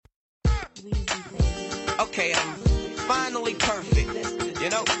Okay, I'm finally perfect, you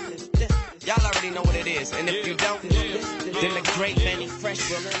know? Y'all already know what it is, and if you don't, then the great Manny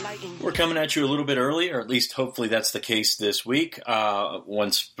Fresh will enlighten you. We're coming at you a little bit early, or at least hopefully that's the case this week.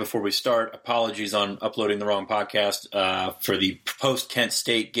 Once before we start, apologies on uploading the wrong podcast for the post-Kent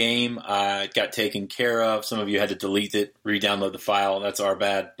State game. It got taken care of. Some of you had to delete it, re-download the file. That's our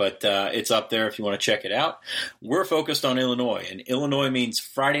bad, but it's up there if you want to check it out. We're focused on Illinois, and Illinois means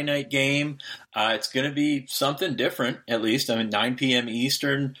Friday night game. It's going to be something different, at least. 9 p.m.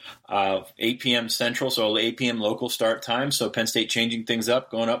 Eastern, 8 p.m. Central, so 8 p.m. local start time. So Penn State changing things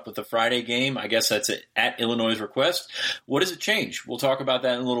up, going up with the Friday game. I guess that's at Illinois' request. What does it change? We'll talk about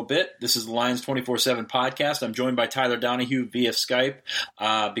that in a little bit. This is the Lions 24/7 podcast. I'm joined by Tyler Donahue via Skype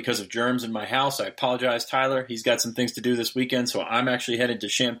because of germs in my house. I apologize, Tyler. He's got some things to do this weekend, so I'm actually headed to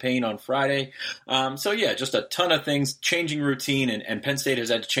Champaign on Friday. Just a ton of things, changing routine, and Penn State has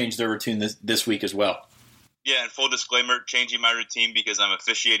had to change their routine this week as well. Yeah, and full disclaimer, changing my routine because I'm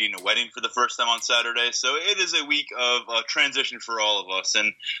officiating a wedding for the first time on Saturday. So it is a week of transition for all of us.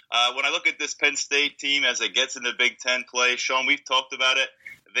 And when I look at this Penn State team as it gets into Big Ten play, Sean, we've talked about it.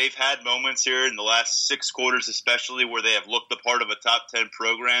 They've had moments here in the last 6 quarters especially where they have looked the part of a top 10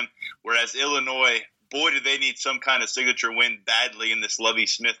 program, whereas Illinois, boy, do they need some kind of signature win badly in this Lovie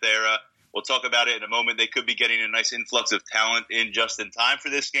Smith era. We'll talk about it in a moment. They could be getting a nice influx of talent in just in time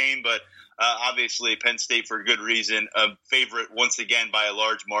for this game, but obviously Penn State, for good reason, a favorite once again by a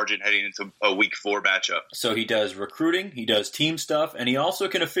large margin heading into a Week 4 matchup. So he does recruiting, he does team stuff, and he also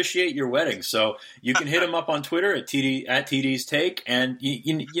can officiate your wedding. So you can hit him up on Twitter at TD's Take, and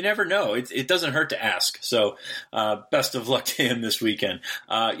you never know. It doesn't hurt to ask. So best of luck to him this weekend.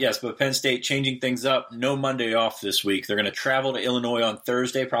 Yes, but Penn State changing things up. No Monday off this week. They're going to travel to Illinois on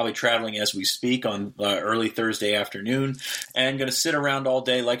Thursday, probably traveling as we speak on early Thursday afternoon, and going to sit around all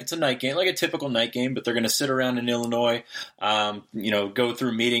day like it's a night game, like a typical night game, but they're going to sit around in Illinois, go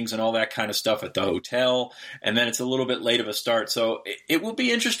through meetings and all that kind of stuff at the hotel, and then it's a little bit late of a start. So it will be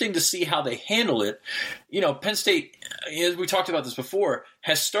interesting to see how they handle it. Penn State, as we talked about this before,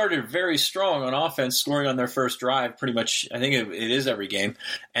 has started very strong on offense, scoring on their first drive pretty much, I think it is every game,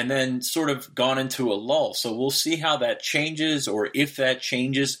 and then sort of gone into a lull. So we'll see how that changes, or if that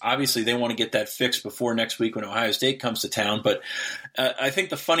changes. Obviously, they want to get that fixed before next week when Ohio State comes to town. But I think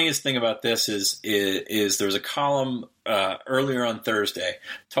the funniest thing about this is there's a column earlier on Thursday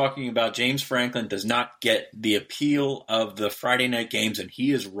talking about James Franklin does not get the appeal of the Friday night games, and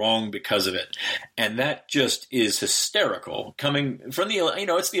he is wrong because of it. And that just is hysterical coming from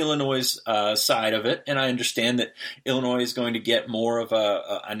it's the Illinois side of it. And I understand that Illinois is going to get more of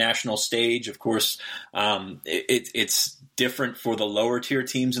a national stage. Of course, it's different for the lower tier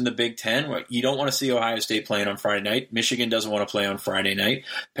teams in the Big Ten. You don't want to see Ohio State playing on Friday night. Michigan doesn't want to play on Friday night.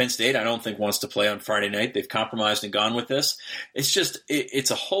 Penn State, I don't think, wants to play on Friday night. They've compromised and gone with this. It's just it's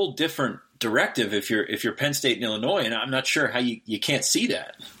a whole different directive if you're Penn State and Illinois, and I'm not sure how you can't see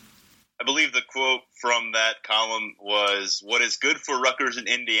that. I believe the quote from that column was, "What is good for Rutgers and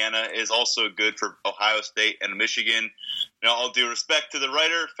Indiana is also good for Ohio State and Michigan." All due respect to the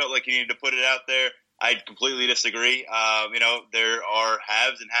writer, felt like he needed to put it out there. I completely disagree. There are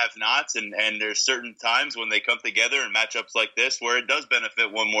haves and have-nots, and there's certain times when they come together in matchups like this where it does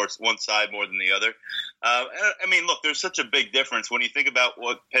benefit one side more than the other. Look, there's such a big difference when you think about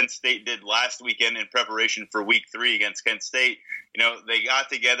what Penn State did last weekend in preparation for Week 3 against Kent State. They got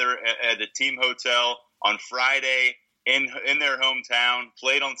together at the team hotel on Friday in their hometown,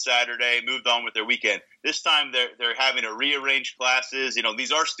 played on Saturday, moved on with their weekend. This time they're having to rearrange classes.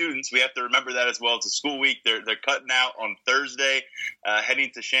 These are students. We have to remember that as well. It's a school week. They're cutting out on Thursday, heading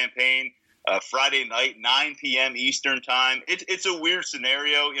to Champaign. Friday night, 9 p.m. Eastern time. It's a weird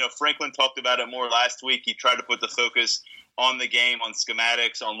scenario. Franklin talked about it more last week. He tried to put the focus on the game, on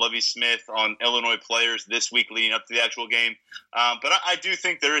schematics, on Lovie Smith, on Illinois players this week leading up to the actual game. But I do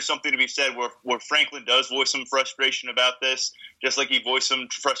think there is something to be said where Franklin does voice some frustration about this, just like he voiced some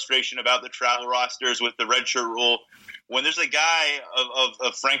frustration about the travel rosters with the redshirt rule. When there's a guy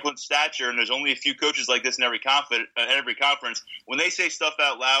of Franklin's stature, and there's only a few coaches like this in every conference, when they say stuff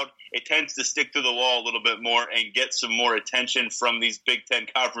out loud, it tends to stick to the wall a little bit more and get some more attention from these Big Ten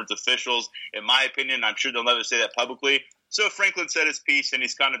conference officials. In my opinion, I'm sure they'll never say that publicly. So Franklin said his piece, and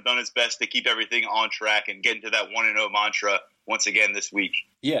he's kind of done his best to keep everything on track and get into that 1-0 mantra once again this week.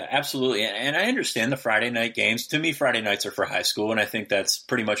 Yeah, absolutely. And I understand the Friday night games. To me, Friday nights are for high school, and I think that's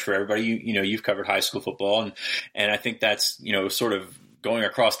pretty much for everybody. You've covered high school football, and I think that's, sort of going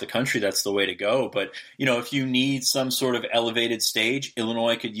across the country, that's the way to go. But, if you need some sort of elevated stage,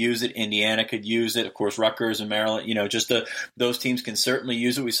 Illinois could use it. Indiana could use it. Of course, Rutgers and Maryland, those teams can certainly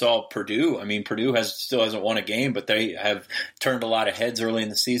use it. We saw Purdue. I mean, Purdue still hasn't won a game, but they have turned a lot of heads early in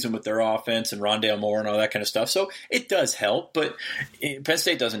the season with their offense and Rondale Moore and all that kind of stuff. So it does help, but Penn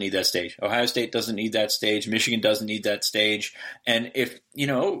State doesn't need that stage. Ohio State doesn't need that stage. Michigan doesn't need that stage. And if,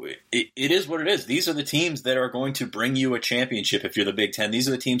 it is what it is. These are the teams that are going to bring you a championship if you're the Big Ten. These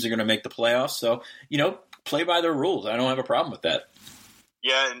are the teams that are going to make the playoffs. So, play by their rules. I don't have a problem with that.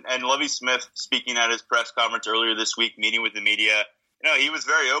 Yeah, and Lovie Smith, speaking at his press conference earlier this week, meeting with the media, he was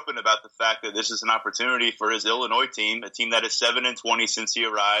very open about the fact that this is an opportunity for his Illinois team, a team that is 7-20 since he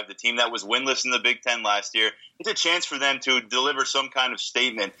arrived, a team that was winless in the Big Ten last year. It's a chance for them to deliver some kind of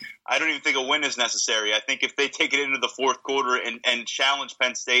statement. I don't even think a win is necessary. I think if they take it into the fourth quarter and challenge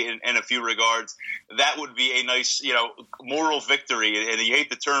Penn State in a few regards, that would be a nice, moral victory. And you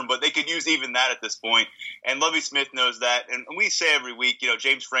hate the term, but they could use even that at this point. And Lovie Smith knows that. And we say every week,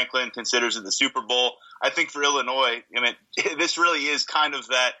 James Franklin considers it the Super Bowl. I think for Illinois, this really is kind of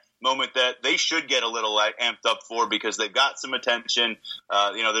that moment that they should get a little amped up for because they've got some attention.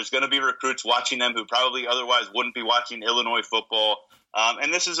 There's going to be recruits watching them who probably otherwise wouldn't be watching Illinois football.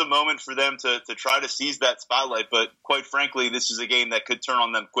 And this is a moment for them to try to seize that spotlight. But quite frankly, this is a game that could turn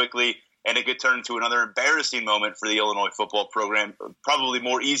on them quickly. And it could turn into another embarrassing moment for the Illinois football program, probably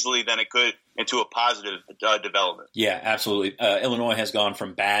more easily than it could into a positive development. Yeah, absolutely. Illinois has gone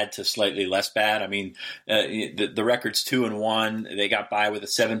from bad to slightly less bad. I mean, the record's 2-1. They got by with a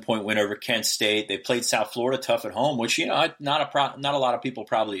 7-point win over Kent State. They played South Florida tough at home, which not a lot of people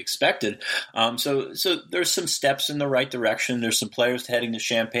probably expected. So there's some steps in the right direction. There's some players heading to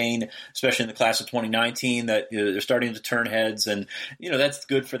Champaign, especially in the class of 2019, that they're starting to turn heads, and that's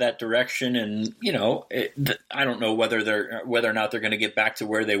good for that direction. And I don't know whether or not they're going to get back to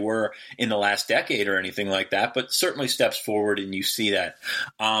where they were in the last decade or anything like that, but certainly steps forward, and you see that.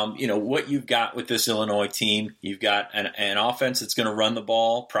 What you've got with this Illinois team, you've got an offense that's going to run the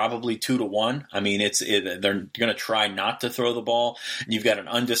ball probably 2-1. I mean, they're going to try not to throw the ball. And you've got an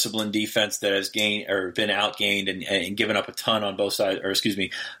undisciplined defense that has been outgained and given up a ton on both sides,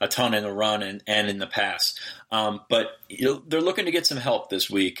 a ton in the run and in the pass. But they're looking to get some help this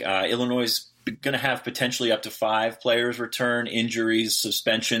week. Illinois is going to have potentially up to 5 players return, injuries,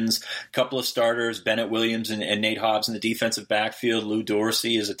 suspensions, a couple of starters, Bennett Williams and Nate Hobbs in the defensive backfield. Lou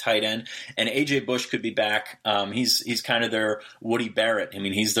Dorsey is a tight end, and A.J. Bush could be back. He's kind of their Woody Barrett. I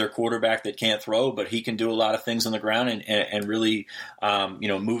mean, he's their quarterback that can't throw, but he can do a lot of things on the ground and really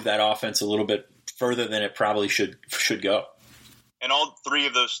move that offense a little bit further than it probably should go. And all 3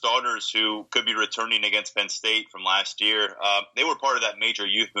 of those starters who could be returning against Penn State from last year, they were part of that major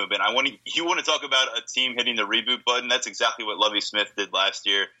youth movement. You want to talk about a team hitting the reboot button? That's exactly what Lovie Smith did last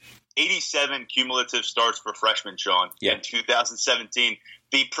year. 87 cumulative starts for freshmen, Sean, in 2017.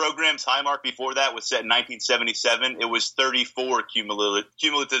 The program's high mark before that was set in 1977. It was 34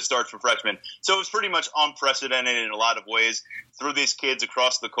 cumulative starts for freshmen. So it was pretty much unprecedented in a lot of ways. Threw these kids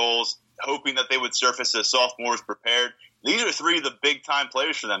across the coals, hoping that they would surface as sophomores prepared. These are 3 of the big-time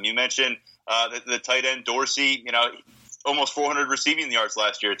players for them. You mentioned the tight end Dorsey, almost 400 receiving yards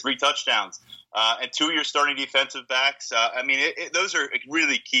last year, 3 touchdowns, and 2 of your starting defensive backs. Those are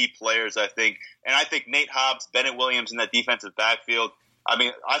really key players, I think. And I think Nate Hobbs, Bennett Williams in that defensive backfield,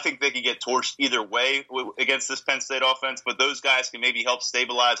 I think they could get torched either way against this Penn State offense, but those guys can maybe help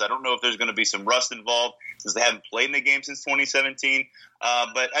stabilize. I don't know if there's going to be some rust involved since they haven't played in the game since 2017.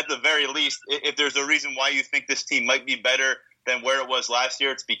 But at the very least, if there's a reason why you think this team might be better than where it was last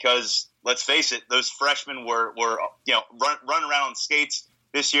year, it's because, let's face it, those freshmen were run around on skates.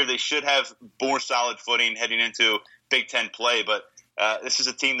 This year they should have more solid footing heading into Big Ten play, but this is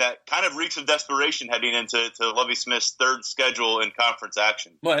a team that kind of reeks of desperation heading into Lovie Smith's 3rd schedule in conference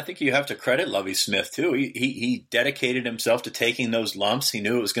action. Well, I think you have to credit Lovie Smith, too. He dedicated himself to taking those lumps. He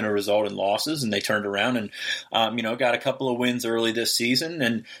knew it was going to result in losses, and they turned around and, got a couple of wins early this season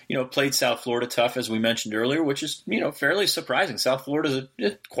and, played South Florida tough, as we mentioned earlier, which is, fairly surprising. South Florida's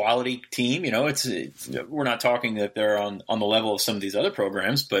a quality team. We're not talking that they're on the level of some of these other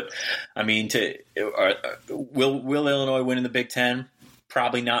programs, but, will Illinois win in the Big Ten?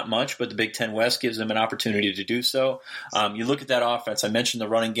 probably not much, but the Big Ten West gives them an opportunity to do so. You look at that offense. I mentioned the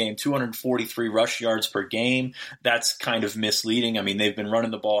running game, 243 rush yards per game. That's kind of misleading. I mean, they've been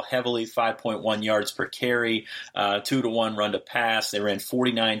running the ball heavily, 5.1 yards per carry, 2-to-1 run to pass. They ran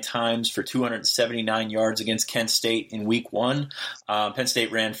 49 times for 279 yards against Kent State in week 1. Penn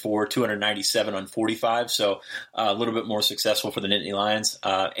State ran for 297 on 45, so a little bit more successful for the Nittany Lions.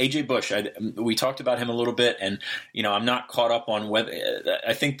 A.J. Bush, we talked about him a little bit, and I'm not caught up on whether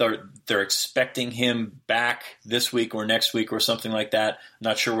I think they're expecting him back this week or next week or something like that. I'm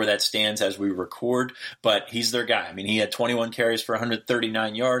not sure where that stands as we record, but he's their guy. I mean, he had 21 carries for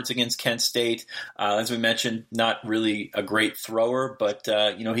 139 yards against Kent State. As we mentioned, not really a great thrower, but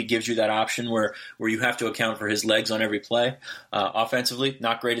he gives you that option where you have to account for his legs on every play. Offensively,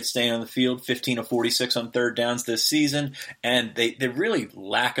 not great at staying on the field, 15 of 46 on third downs this season, and they really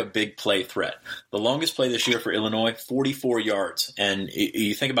lack a big play threat. The longest play this year for Illinois, 44 yards. And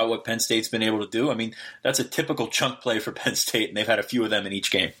you think about what Penn State's been able to do. I mean, that's a typical chunk play for Penn State, and they've had a few of them in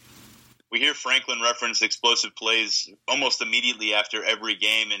each game. We hear Franklin reference explosive plays almost immediately after every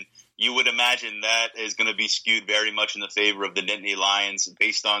game, and you would imagine that is going to be skewed very much in the favor of the Nittany Lions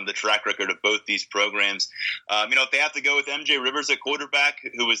based on the track record of both these programs. If they have to go with MJ Rivers at quarterback,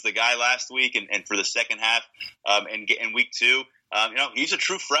 who was the guy last week and for the second half and week 2, he's a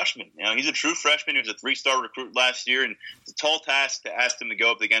true freshman. He's a true freshman. He was a 3-star recruit last year, and it's a tall task to ask him to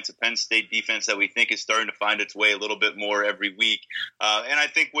go up against a Penn State defense that we think is starting to find its way a little bit more every week. And I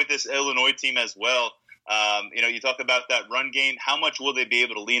think with this Illinois team as well, you talk about that run game. How much will they be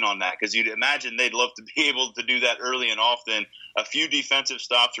able to lean on that? Because you'd imagine they'd love to be able to do that early and often. A few defensive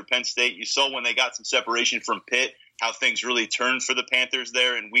stops for Penn State. You saw when they got some separation from Pitt, how things really turned for the Panthers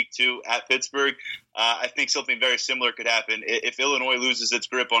there in week 2 at Pittsburgh. I think something very similar could happen. If Illinois loses its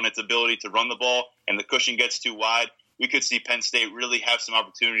grip on its ability to run the ball and the cushion gets too wide, we could see Penn State really have some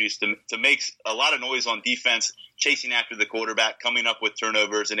opportunities to make a lot of noise on defense, chasing after the quarterback, coming up with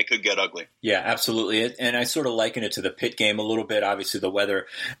turnovers, and it could get ugly. Yeah, absolutely. And I sort of liken it to the Pitt game a little bit. Obviously, the weather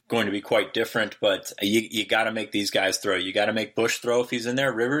going to be quite different, but you got to make these guys throw. You got to make Bush throw if he's in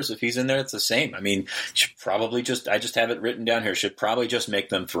there. Rivers, if he's in there, it's the same. I mean, should probably I just have it written down here, should probably just make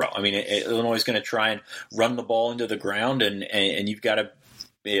them throw. I mean, Illinois is going to try and run the ball into the ground, and you've got to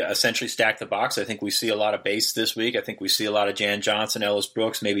essentially stack the box. I think we see a lot of base this week. I think we see a lot of Jan Johnson, Ellis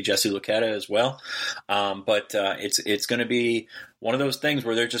Brooks, maybe Jesse Luketa as well. But it's going to be one of those things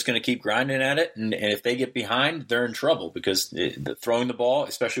where they're just going to keep grinding at it. And if they get behind, they're in trouble because throwing the ball,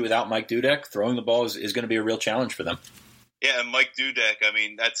 especially without Mike Dudek, throwing the ball is going to be a real challenge for them. Yeah, and Mike Dudek, I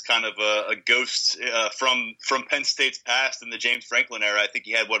mean, that's kind of a ghost from Penn State's past in the James Franklin era. I think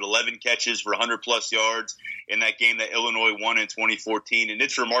he had, 11 catches for 100-plus yards in that game that Illinois won in 2014. And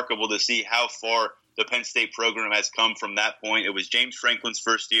it's remarkable to see how far the Penn State program has come from that point. It was James Franklin's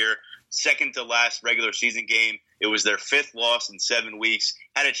first year, second to last regular season game. It was their 5th loss in 7 weeks.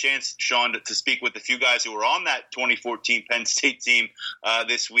 Had a chance, Sean, to speak with a few guys who were on that 2014 Penn State team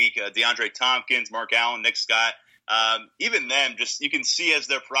this week. DeAndre Tompkins, Mark Allen, Nick Scott. Even them, just you can see as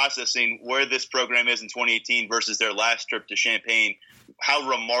they're processing where this program is in 2018 versus their last trip to Champaign, how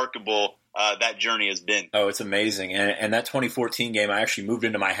remarkable that journey has been. Oh, it's amazing. And that 2014 game, I actually moved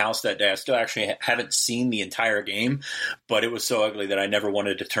into my house that day. I still actually haven't seen the entire game, but it was so ugly that I never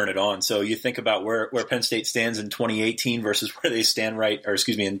wanted to turn it on. So you think about where Penn State stands in 2018 versus where they stand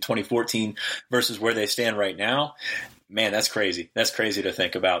in 2014 versus where they stand right now. Man, that's crazy. That's crazy to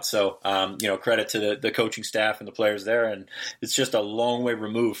think about. So, credit to the coaching staff and the players there, and it's just a long way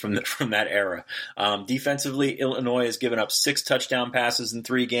removed from that era. Defensively, Illinois has given up 6 touchdown passes in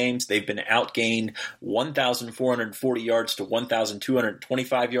 3 games. They've been outgained 1,440 yards to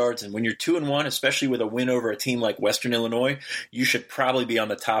 1,225 yards. And when you're 2-1, especially with a win over a team like Western Illinois, you should probably be on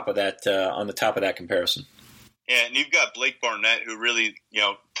the top of that comparison. Yeah, and you've got Blake Barnett, who really,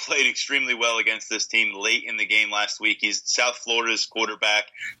 played extremely well against this team late in the game last week. He's South Florida's quarterback,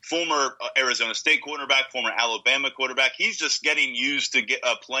 former Arizona State quarterback, former Alabama quarterback. He's just getting used to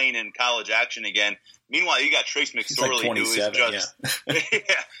playing in college action again. Meanwhile, you got Trace McSorley, who is just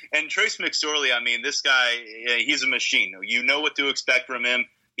yeah. And Trace McSorley, I mean, this guy, he's a machine. You know what to expect from him.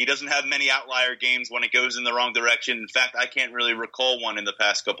 He doesn't have many outlier games when it goes in the wrong direction. In fact, I can't really recall one in the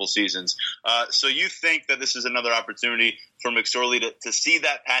past couple seasons. So you think that this is another opportunity for McSorley to see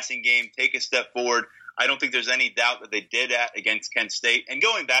that passing game take a step forward. I don't think there's any doubt that they did that against Kent State. And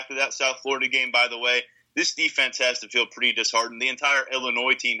going back to that South Florida game, by the way, this defense has to feel pretty disheartened. The entire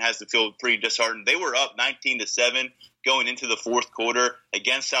Illinois team has to feel pretty disheartened. They were up 19-7 going into the fourth quarter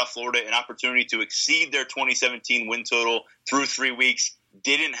against South Florida, an opportunity to exceed their 2017 win total through 3 weeks.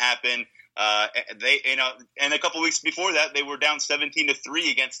 Didn't happen. And a couple weeks before that, they were down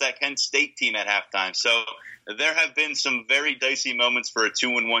 17-3 against that Kent State team at halftime. So there have been some very dicey moments for a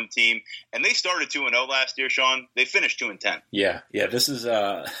 2-1 team, and they started 2-0 last year, Sean. They finished 2-10. Yeah. This is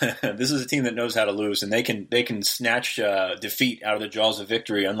this is a team that knows how to lose, and they can snatch defeat out of the jaws of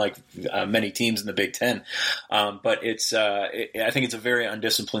victory, unlike many teams in the Big Ten. But I think it's a very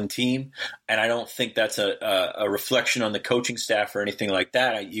undisciplined team, and I don't think that's a reflection on the coaching staff or anything like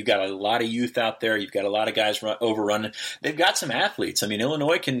that. You've got a lot of youth out there. You've got a lot of guys overrunning. They've got some athletes. I mean,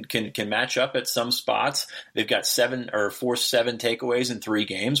 Illinois can match up at some spots. They've got 7 takeaways in 3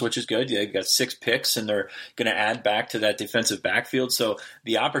 games, which is good. They've got 6 picks, and they're going to add back to that defensive backfield. So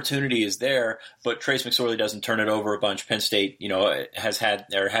the opportunity is there, but Trace McSorley doesn't turn it over a bunch. Penn State, has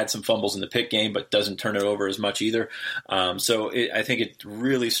had some fumbles in the pick game, but doesn't turn it over as much either. I think it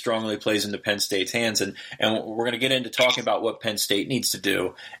really strongly plays into Penn State's hands, and we're going to get into talking about what Penn State needs to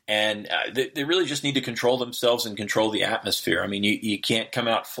do. And they really just need to control themselves and control the atmosphere. I mean, you can't come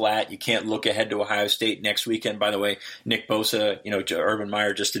out flat. You can't look ahead to Ohio State next weekend. By the way, Nick Bosa, Urban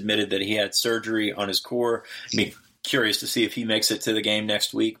Meyer just admitted that he had surgery on his core. I mean, curious to see if he makes it to the game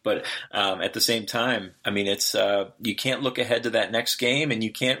next week. But at the same time, I mean, it's you can't look ahead to that next game, and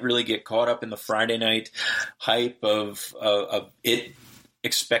you can't really get caught up in the Friday night hype of it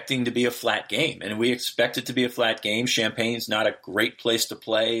expecting to be a flat game. And we expect it to be a flat game. Champaign's not a great place to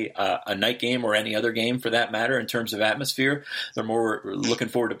play a night game or any other game for that matter in terms of atmosphere. They're more looking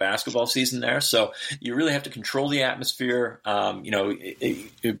forward to basketball season there. So you really have to control the atmosphere.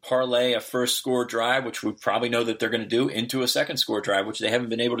 Parlay a first score drive, which we probably know that they're going to do, into a second score drive, which they haven't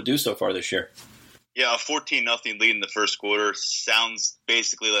been able to do so far this year. Yeah, a 14-0 lead in the first quarter sounds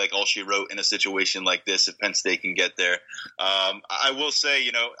basically like all she wrote in a situation like this if Penn State can get there. I will say,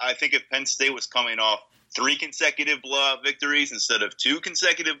 I think if Penn State was coming off 3 consecutive blowout victories instead of 2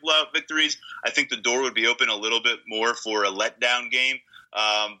 consecutive blowout victories, I think the door would be open a little bit more for a letdown game.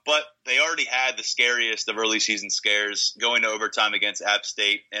 But they already had the scariest of early season scares going to overtime against App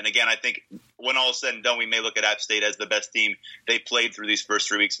State. And again, I think when all is said and done, we may look at App State as the best team they played through these first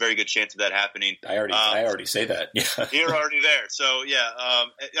 3 weeks. Very good chance of that happening. I already say that. Yeah. You're already there. So, yeah,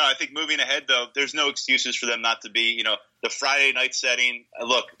 I think moving ahead, though, there's no excuses for them not to be, the Friday night setting.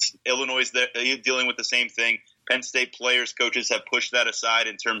 Look, Illinois is dealing with the same thing. Penn State players, coaches have pushed that aside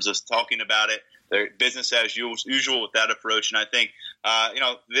in terms of talking about it. They're business as usual with that approach. And I think,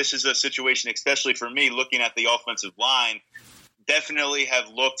 this is a situation, especially for me, looking at the offensive line, definitely have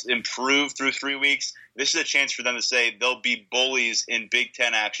looked improved through 3 weeks. This is a chance for them to say they'll be bullies in Big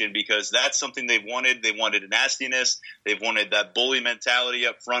Ten action because that's something they've wanted. They wanted nastiness. They've wanted that bully mentality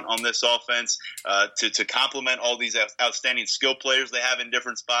up front on this offense to complement all these outstanding skill players they have in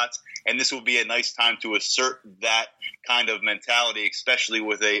different spots. And this will be a nice time to assert that kind of mentality, especially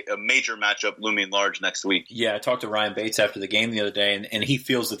with a major matchup looming large next week. Yeah, I talked to Ryan Bates after the game the other day, and he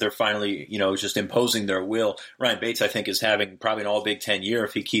feels that they're finally, just imposing their will. Ryan Bates, I think, is having probably an all Big Ten year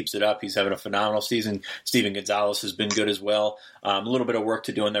if he keeps it up. He's having a phenomenal season. Steven Gonzalez has been good as well. A little bit of work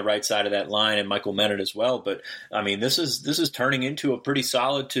to do on the right side of that line, and Michael Menet as well. But I mean, this is turning into a pretty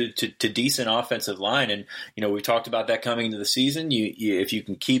solid to decent offensive line. And we talked about that coming into the season. If you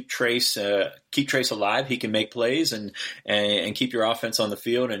can keep Trace alive, he can make plays and keep your offense on the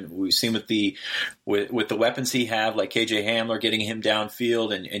field. And we've seen with the weapons he have, like KJ Hamler, getting him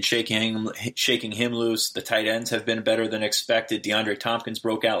downfield and shaking him loose. The tight ends have been better than expected. DeAndre Tompkins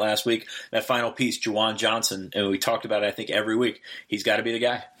broke out last week. That final piece, Juwan Johnson, and we talked about it, I think, every week. He's got to be the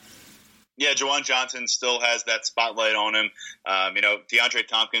guy. Yeah, Juwan Johnson still has that spotlight on him. DeAndre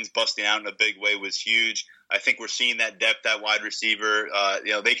Tompkins busting out in a big way was huge. I think we're seeing that depth at wide receiver.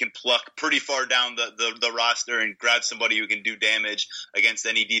 They can pluck pretty far down the roster and grab somebody who can do damage against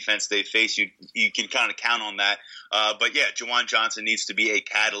any defense they face. You can kind of count on that. But yeah, Juwan Johnson needs to be a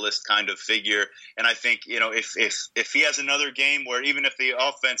catalyst kind of figure. And I think, if he has another game where even if the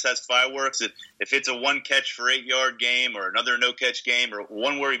offense has fireworks, if it's a 1 catch for 8 yard game or another no catch game or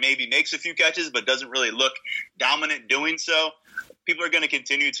one where he maybe makes a few catches but doesn't really look dominant doing so, people are going to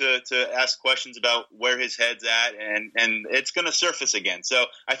continue to ask questions about where his head's at, and it's going to surface again. So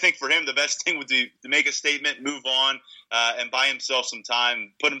I think for him, the best thing would be to make a statement, move on, and buy himself some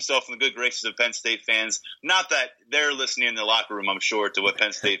time, put himself in the good graces of Penn State fans. Not that they're listening in the locker room, I'm sure, to what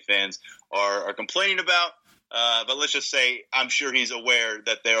Penn State fans are complaining about. But let's just say I'm sure he's aware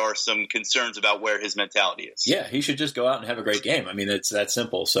that there are some concerns about where his mentality is. Yeah, he should just go out and have a great game. I mean, it's that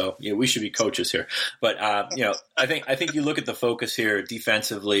simple. So we should be coaches here. But, I think you look at the focus here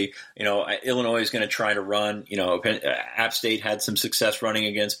defensively. Illinois is going to try to run. App State had some success running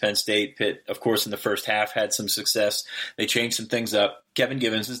against Penn State. Pitt, of course, in the first half had some success. They changed some things up. Kevin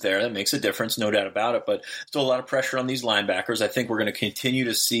Givens is there. That makes a difference, no doubt about it. But still a lot of pressure on these linebackers. I think we're going to continue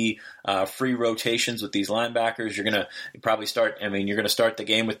to see free rotations with these linebackers. You're going to probably start. You're going to start the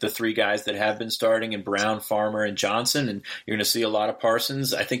game with the three guys that have been starting, in Brown, Farmer, and Johnson, and you're going to see a lot of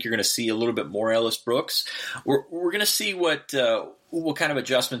Parsons. I think you're going to see a little bit more Ellis Brooks. We're going to see what kind of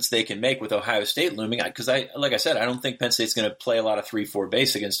adjustments they can make with Ohio State looming. Because like I said, I don't think Penn State's going to play a lot of 3-4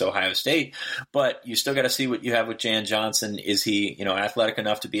 base against Ohio State, but you still got to see what you have with Jan Johnson. Is he, athletic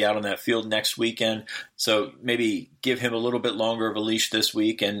enough to be out on that field next weekend? So maybe give him a little bit longer of a leash this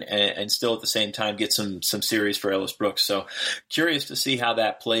week and still at the same time get some series for Ellis Brooks. So curious to see how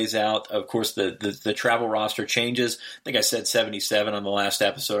that plays out. Of course, the travel roster changes. I think I said 77 on the last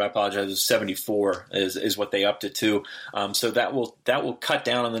episode. I apologize. It was 74 is what they upped it to. So that will cut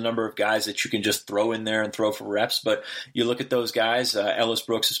down on the number of guys that you can just throw in there and throw for reps. But you look at those guys, Ellis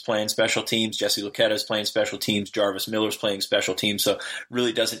Brooks is playing special teams, Jesse Luketa is playing special teams, Jarvis Miller's playing special teams, so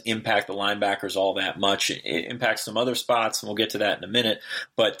really doesn't impact the linebackers all that much. It impacts some other spots, and we'll get to that in a minute.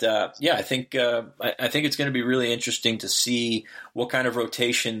 But I think it's going to be really interesting to see what kind of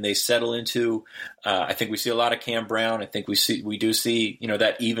rotation they settle into. I think we see a lot of Cam Brown. I think we do see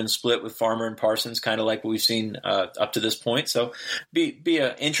that even split with Farmer and Parsons, kind of like what we've seen up to this point. So be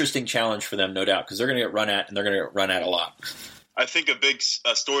an interesting challenge for them, no doubt, because they're going to get run at, and they're going to get run at a lot. I think a big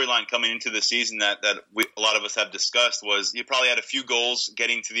storyline coming into the season that a lot of us have discussed was you probably had a few goals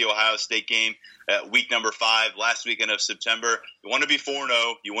getting to the Ohio State game at week number 5, last weekend of September. You want to be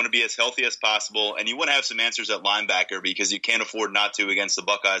 4-0. You want to be as healthy as possible, and you want to have some answers at linebacker because you can't afford not to against the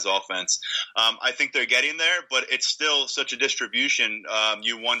Buckeyes offense. I think they're getting there, but it's still such a distribution.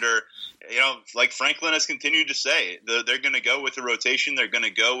 You wonder, like Franklin has continued to say, they're going to go with the rotation. They're going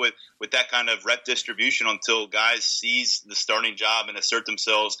to go with that kind of rep distribution until guys seize the starting job and assert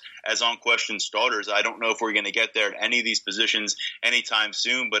themselves as unquestioned starters. I don't know if we're going to get there at any of these positions anytime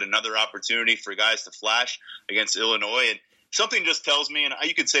soon, but another opportunity for guys to flash against Illinois. And something just tells me, and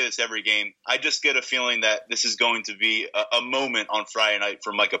you could say this every game, I just get a feeling that this is going to be a moment on Friday night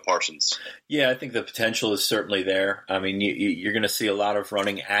for Micah Parsons. Yeah, I think the potential is certainly there. You're going to see a lot of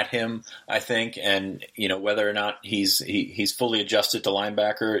running at him, I think, and whether or not he's fully adjusted to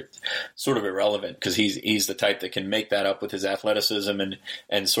linebacker, it's sort of irrelevant because he's the type that can make that up with his athleticism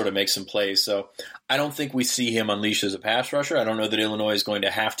and sort of make some plays. So I don't think we see him unleashed as a pass rusher. I don't know that Illinois is going to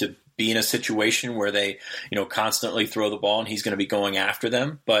have to be in a situation where they, constantly throw the ball and he's going to be going after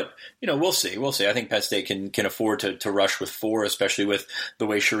them. But, we'll see. I think Penn State can afford to rush with 4, especially with the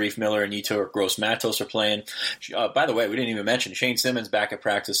way Sharif Miller and Yetur Gross-Matos are playing. By the way, we didn't even mention Shane Simmons back at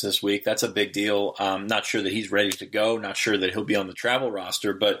practice this week. That's a big deal. Not sure that he's ready to go. Not sure that he'll be on the travel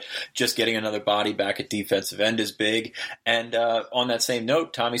roster, but just getting another body back at defensive end is big. And on that same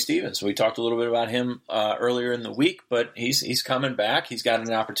note, Tommy Stevens. We talked a little bit about him earlier in the week, but he's coming back. He's got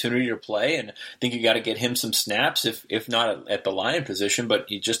an opportunity to play, and I think you got to get him some snaps, if not at the line position, but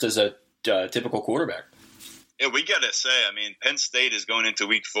just as a typical quarterback. Yeah, we got to say, Penn State is going into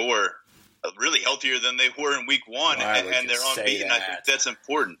week 4 really healthier than they were in week 1, and they're unbeaten. I think that's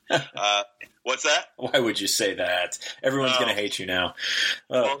important. What's that? Why would you say that? Everyone's going to hate you now.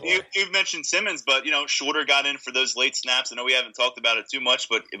 Well, you've mentioned Simmons, but Shorter got in for those late snaps. I know we haven't talked about it too much,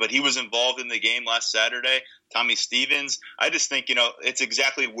 but he was involved in the game last Saturday. Tommy Stevens, I just think it's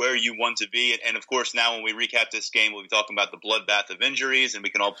exactly where you want to be. And of course, now when we recap this game, we'll be talking about the bloodbath of injuries, and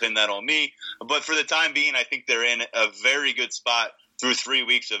we can all pin that on me. But for the time being, I think they're in a very good spot through 3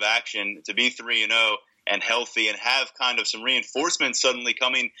 weeks of action to be 3-0 and healthy and have kind of some reinforcements suddenly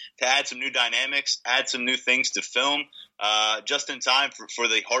coming to add some new dynamics, add some new things to film, just in time for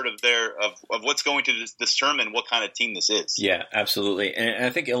the heart of what's going to determine what kind of team this is. Yeah, absolutely. And I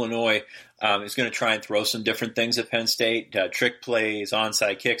think Illinois is going to try and throw some different things at Penn State, trick plays,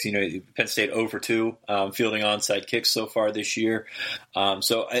 onside kicks. Penn State 0 for 2 fielding onside kicks so far this year.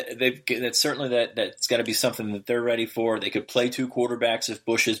 So that's certainly that's got to be something that they're ready for. They could play 2 quarterbacks if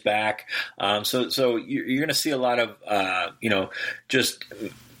Bush is back. So you're going to see a lot of just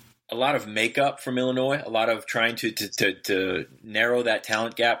a lot of makeup from Illinois, a lot of trying to narrow that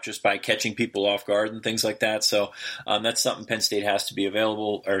talent gap just by catching people off guard and things like that. So that's something Penn State has to be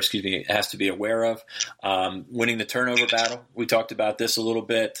has to be aware of. Winning the turnover battle, we talked about this a little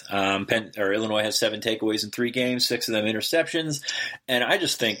bit. Illinois has 7 takeaways in 3 games, 6 of them interceptions. And I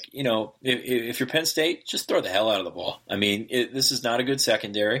just think, if you're Penn State, just throw the hell out of the ball. This is not a good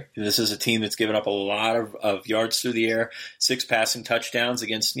secondary. This is a team that's given up a lot of yards through the air, 6 passing touchdowns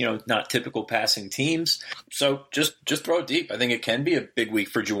against, not typical passing teams. So just throw it deep. I think it can be a big week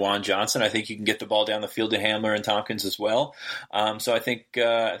for Juwan Johnson. I think you can get the ball down the field to Hamler and Tompkins as well. So I think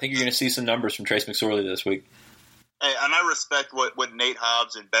you're going to see some numbers from Trace McSorley this week. Hey, and I respect what Nate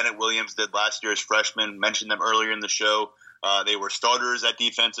Hobbs and Bennett Williams did last year as freshmen. Mentioned them earlier in the show. They were starters at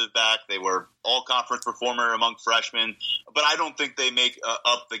defensive back. They were all-conference performer among freshmen. But I don't think they make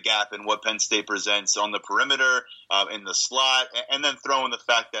up the gap in what Penn State presents on the perimeter, in the slot, and then throw in the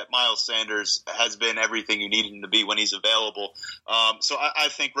fact that Miles Sanders has been everything you need him to be when he's available. So I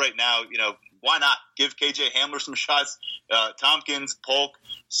think right now, why not give KJ Hamler some shots? Tompkins, Polk,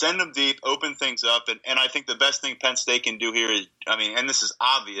 send them deep, open things up. And I think the best thing Penn State can do here is, and this is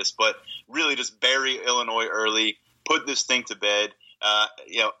obvious, but really just bury Illinois early, put this thing to bed.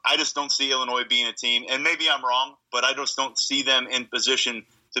 I just don't see Illinois being a team, and maybe I'm wrong, but I just don't see them in position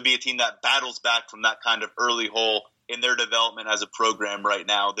to be a team that battles back from that kind of early hole in their development as a program right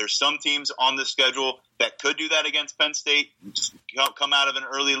now. There's some teams on the schedule that could do that against Penn State, come out of an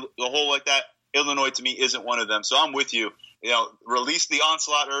early hole like that. Illinois, to me, isn't one of them. So I'm with you. Release the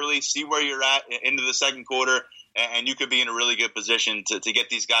onslaught early, see where you're at into the second quarter, and you could be in a really good position to get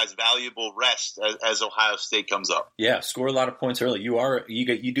these guys valuable rest as Ohio State comes up. Yeah, score a lot of points early.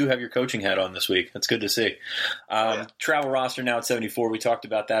 You do have your coaching hat on this week. That's good to see. Travel roster now at 74. We talked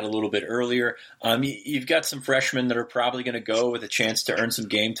about that a little bit earlier. You've got some freshmen that are probably going to go with a chance to earn some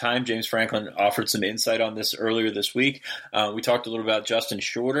game time. James Franklin offered some insight on this earlier this week. We talked a little about Justin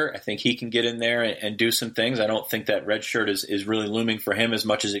Shorter. I think he can get in there and do some things. I don't think that red shirt is really looming for him as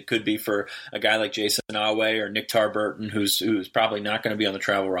much as it could be for a guy like Jason Awe or Nick Tarburton, who's probably not going to be on the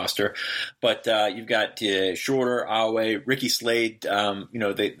travel roster. But you've got Shorter, Awe, Ricky Slade.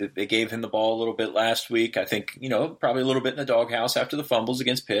 They gave him the ball a little bit last week. I think, probably a little bit in the doghouse after the fumbles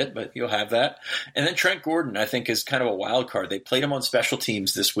against Pitt, but you'll have that. And then Trent Gordon, I think, is kind of a wild card. They played him on special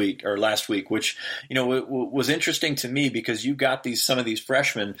teams this week or last week, which, was interesting to me because you got some of these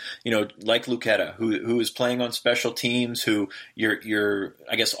freshmen, like Lucetta, who is playing on special teams, who you're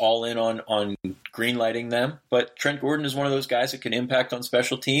I guess all in on green lighting them. But Trent Gordon is one of those guys that can impact on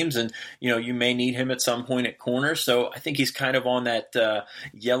special teams, and you may need him at some point at corner. So I think he's kind of on that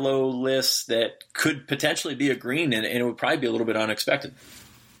yellow list that could potentially be a green, and it would probably be a little bit unexpected.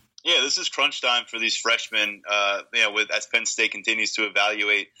 Yeah, this is crunch time for these freshmen, as Penn State continues to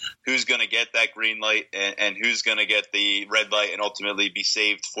evaluate who's going to get that green light and who's going to get the red light and ultimately be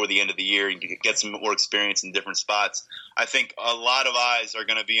saved for the end of the year and get some more experience in different spots. I think a lot of eyes are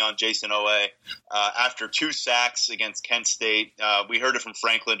going to be on Jason Owe. After 2 sacks against Kent State, we heard it from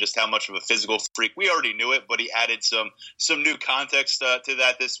Franklin just how much of a physical freak. We already knew it, but he added some new context to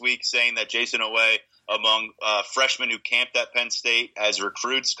that this week, saying that Jason Owe, among freshmen who camped at Penn State as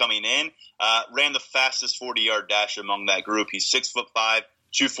recruits coming in, ran the fastest 40-yard dash among that group. He's 6'5",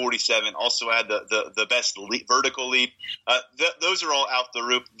 247, also had the best vertical leap. Those are all out the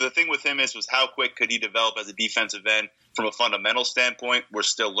roof. The thing with him was how quick could he develop as a defensive end from a fundamental standpoint. We're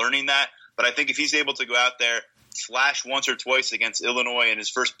still learning that. But I think if he's able to go out there, flash once or twice against Illinois in his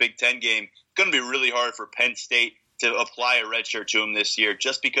first Big Ten game, it's going to be really hard for Penn State to apply a red shirt to him this year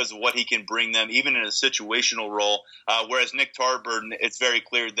just because of what he can bring them, even in a situational role. Whereas Nick Tarburton, it's very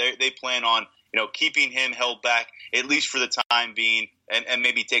clear they plan on keeping him held back, at least for the time being, and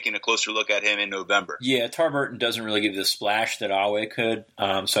maybe taking a closer look at him in November. Yeah, Tarburton doesn't really give the splash that Awe could,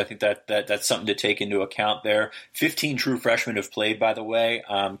 so I think that's something to take into account there. 15 true freshmen have played, by the way.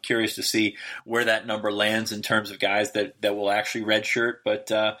 I'm curious to see where that number lands in terms of guys that will actually redshirt. But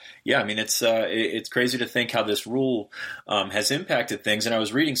it's crazy to think how this rule has impacted things. And I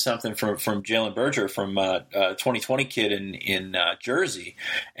was reading something from Jalen Berger, from a 2020 kid in Jersey,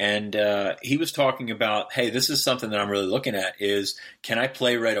 and he was talking about, hey, this is something that I'm really looking at is, can I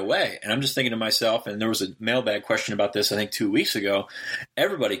play right away? And I'm just thinking to myself, and there was a mailbag question about this, I think 2 weeks ago,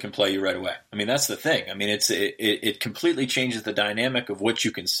 everybody can play you right away. I mean, that's the thing. I mean, it completely changes the dynamic of what you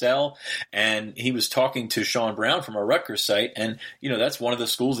can sell. And he was talking to Sean Brown from our Rutgers site, and, that's one of the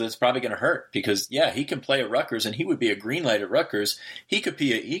schools that's probably going to hurt because, yeah, he can play at Rutgers, and he would be a green light at Rutgers. He could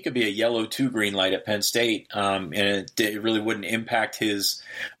be a yellow 2 green light at Penn State, and it really wouldn't impact his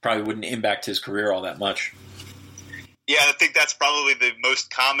career all that much. Yeah, I think that's probably the most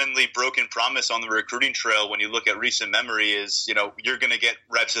commonly broken promise on the recruiting trail when you look at recent memory is, you're going to get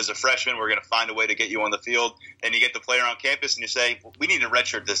reps as a freshman. We're going to find a way to get you on the field. And you get the player on campus and you say, we need to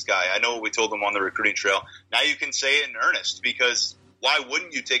redshirt this guy. I know what we told him on the recruiting trail. Now you can say it in earnest because why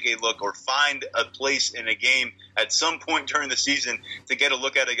wouldn't you take a look or find a place in a game at some point during the season to get a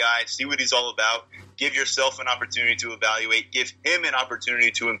look at a guy, see what he's all about, give yourself an opportunity to evaluate, give him an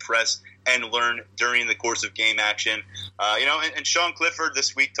opportunity to impress and learn during the course of game action. And Sean Clifford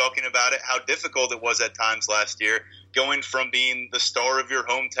this week talking about it, how difficult it was at times last year, going from being the star of your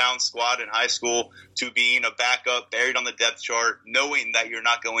hometown squad in high school to being a backup buried on the depth chart, knowing that you're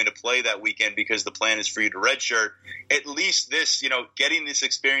not going to play that weekend because the plan is for you to redshirt. At least this, getting this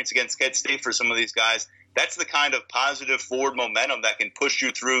experience against Kent State for some of these guys, that's the kind of positive forward momentum that can push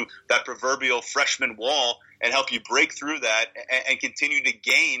you through that proverbial freshman wall and help you break through that and continue to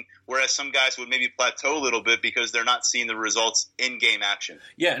gain, whereas some guys would maybe plateau a little bit because they're not seeing the results in game action.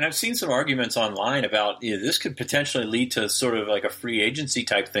 Yeah, and I've seen some arguments online about this could potentially lead to sort of like a free agency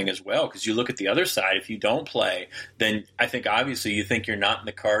type thing as well, because you look at the other side, if you don't play, then I think obviously you think you're not in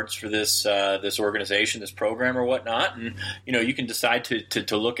the cards for this this organization, this program or whatnot, and you can decide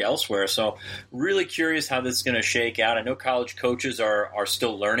to look elsewhere. So really curious how this is going to shake out. I know college coaches are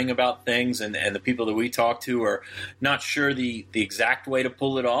still learning about things, and the people that we talk to are not sure the exact way to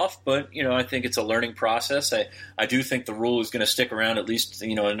pull it off, but I think it's a learning process. I do think the rule is going to stick around at least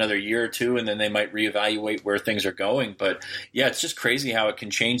another year or two, and then they might reevaluate where things are going. But yeah, it's just crazy how it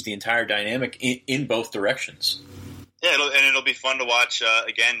can change the entire dynamic in both directions. Yeah, it'll be fun to watch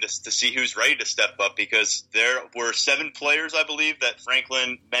again just to see who's ready to step up, because there were 7 players, I believe, that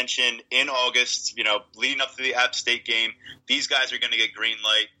Franklin mentioned in August, leading up to the App State game. These guys are going to get green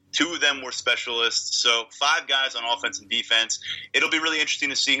light. 2 of them were specialists, so 5 guys on offense and defense. It'll be really interesting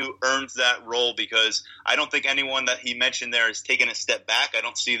to see who earns that role, because I don't think anyone that he mentioned there has taken a step back. I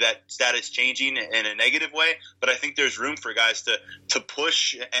don't see that status changing in a negative way, but I think there's room for guys to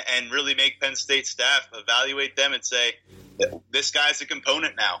push and really make Penn State staff evaluate them and say, this guy's a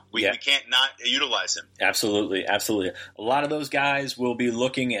component now. We can't not utilize him. Absolutely. A lot of those guys will be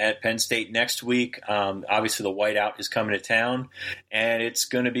looking at Penn State next week. Obviously, the whiteout is coming to town, and it's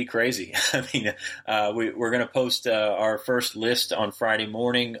going to be crazy. I mean, we're going to post our first list on Friday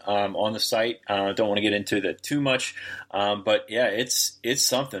morning on the site. Don't want to get into that too much, but yeah, it's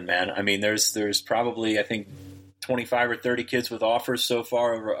something, man. I mean, there's probably, I think, 25 or 30 kids with offers so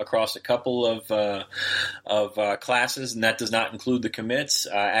far across a couple of classes, and that does not include the commits.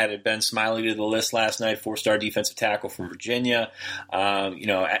 Added Ben Smiley to the list last night, 4-star defensive tackle from Virginia.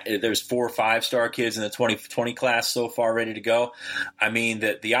 There's 4 5-star kids in the 2020 class so far ready to go. I mean,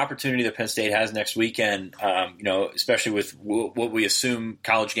 the opportunity that Penn State has next weekend, especially with what we assume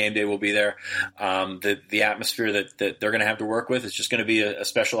College Game Day will be there, the atmosphere that they're going to have to work with is just going to be a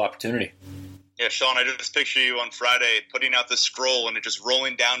special opportunity. Yeah, Sean, I just picture you on Friday putting out the scroll and it just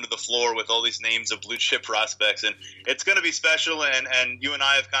rolling down to the floor with all these names of blue chip prospects. And it's going to be special, and you and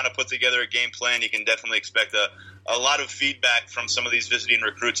I have kind of put together a game plan. You can definitely expect a lot of feedback from some of these visiting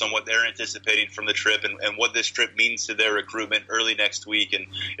recruits on what they're anticipating from the trip and what this trip means to their recruitment early next week. And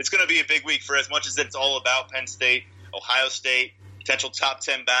it's going to be a big week for as much as it's all about Penn State, Ohio State, potential top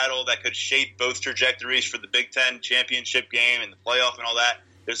 10 battle that could shape both trajectories for the Big Ten championship game and the playoff and all that.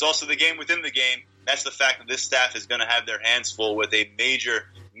 There's also the game within the game. That's the fact that this staff is going to have their hands full with a major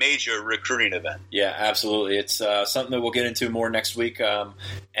recruiting event. Yeah, absolutely. It's something that we'll get into more next week, and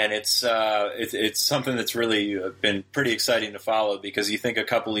it's something that's really been pretty exciting to follow, because you think a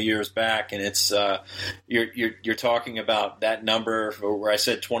couple of years back, and it's you're talking about that number where I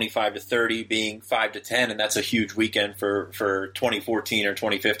said 25 to 30 being 5 to 10, and that's a huge weekend for 2014 or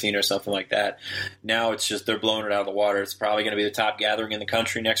 2015 or something like that. Now it's just they're blowing it out of the water. It's probably going to be the top gathering in the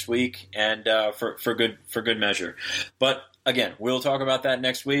country next week, and for good measure. But again, we'll talk about that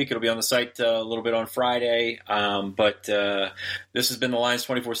next week. It'll be on the site a little bit on Friday. But this has been the Lions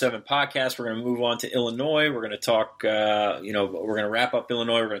 24/7 podcast. We're going to move on to Illinois. We're going to talk, we're going to wrap up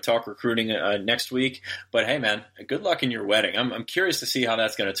Illinois. We're going to talk recruiting next week. But hey, man, good luck in your wedding. I'm curious to see how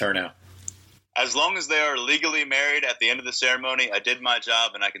that's going to turn out. As long as they are legally married at the end of the ceremony, I did my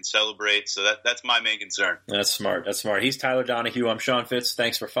job and I can celebrate. So that's my main concern. That's smart. He's Tyler Donahue. I'm Sean Fitz.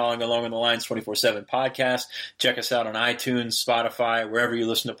 Thanks for following along on the Lions 24/7 podcast. Check us out on iTunes, Spotify, wherever you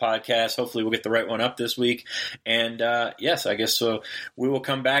listen to podcasts. Hopefully we'll get the right one up this week. And yes, I guess so. We will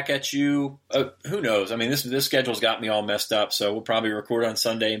come back at you. Who knows? I mean, this schedule's got me all messed up. So we'll probably record on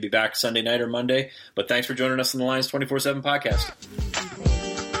Sunday and be back Sunday night or Monday. But thanks for joining us on the Lions 24/7 podcast.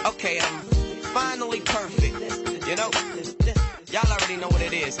 Okay, finally perfect. Y'all already know what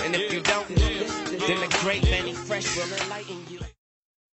it is. And if you don't, then the great Manny Fresh will enlighten you.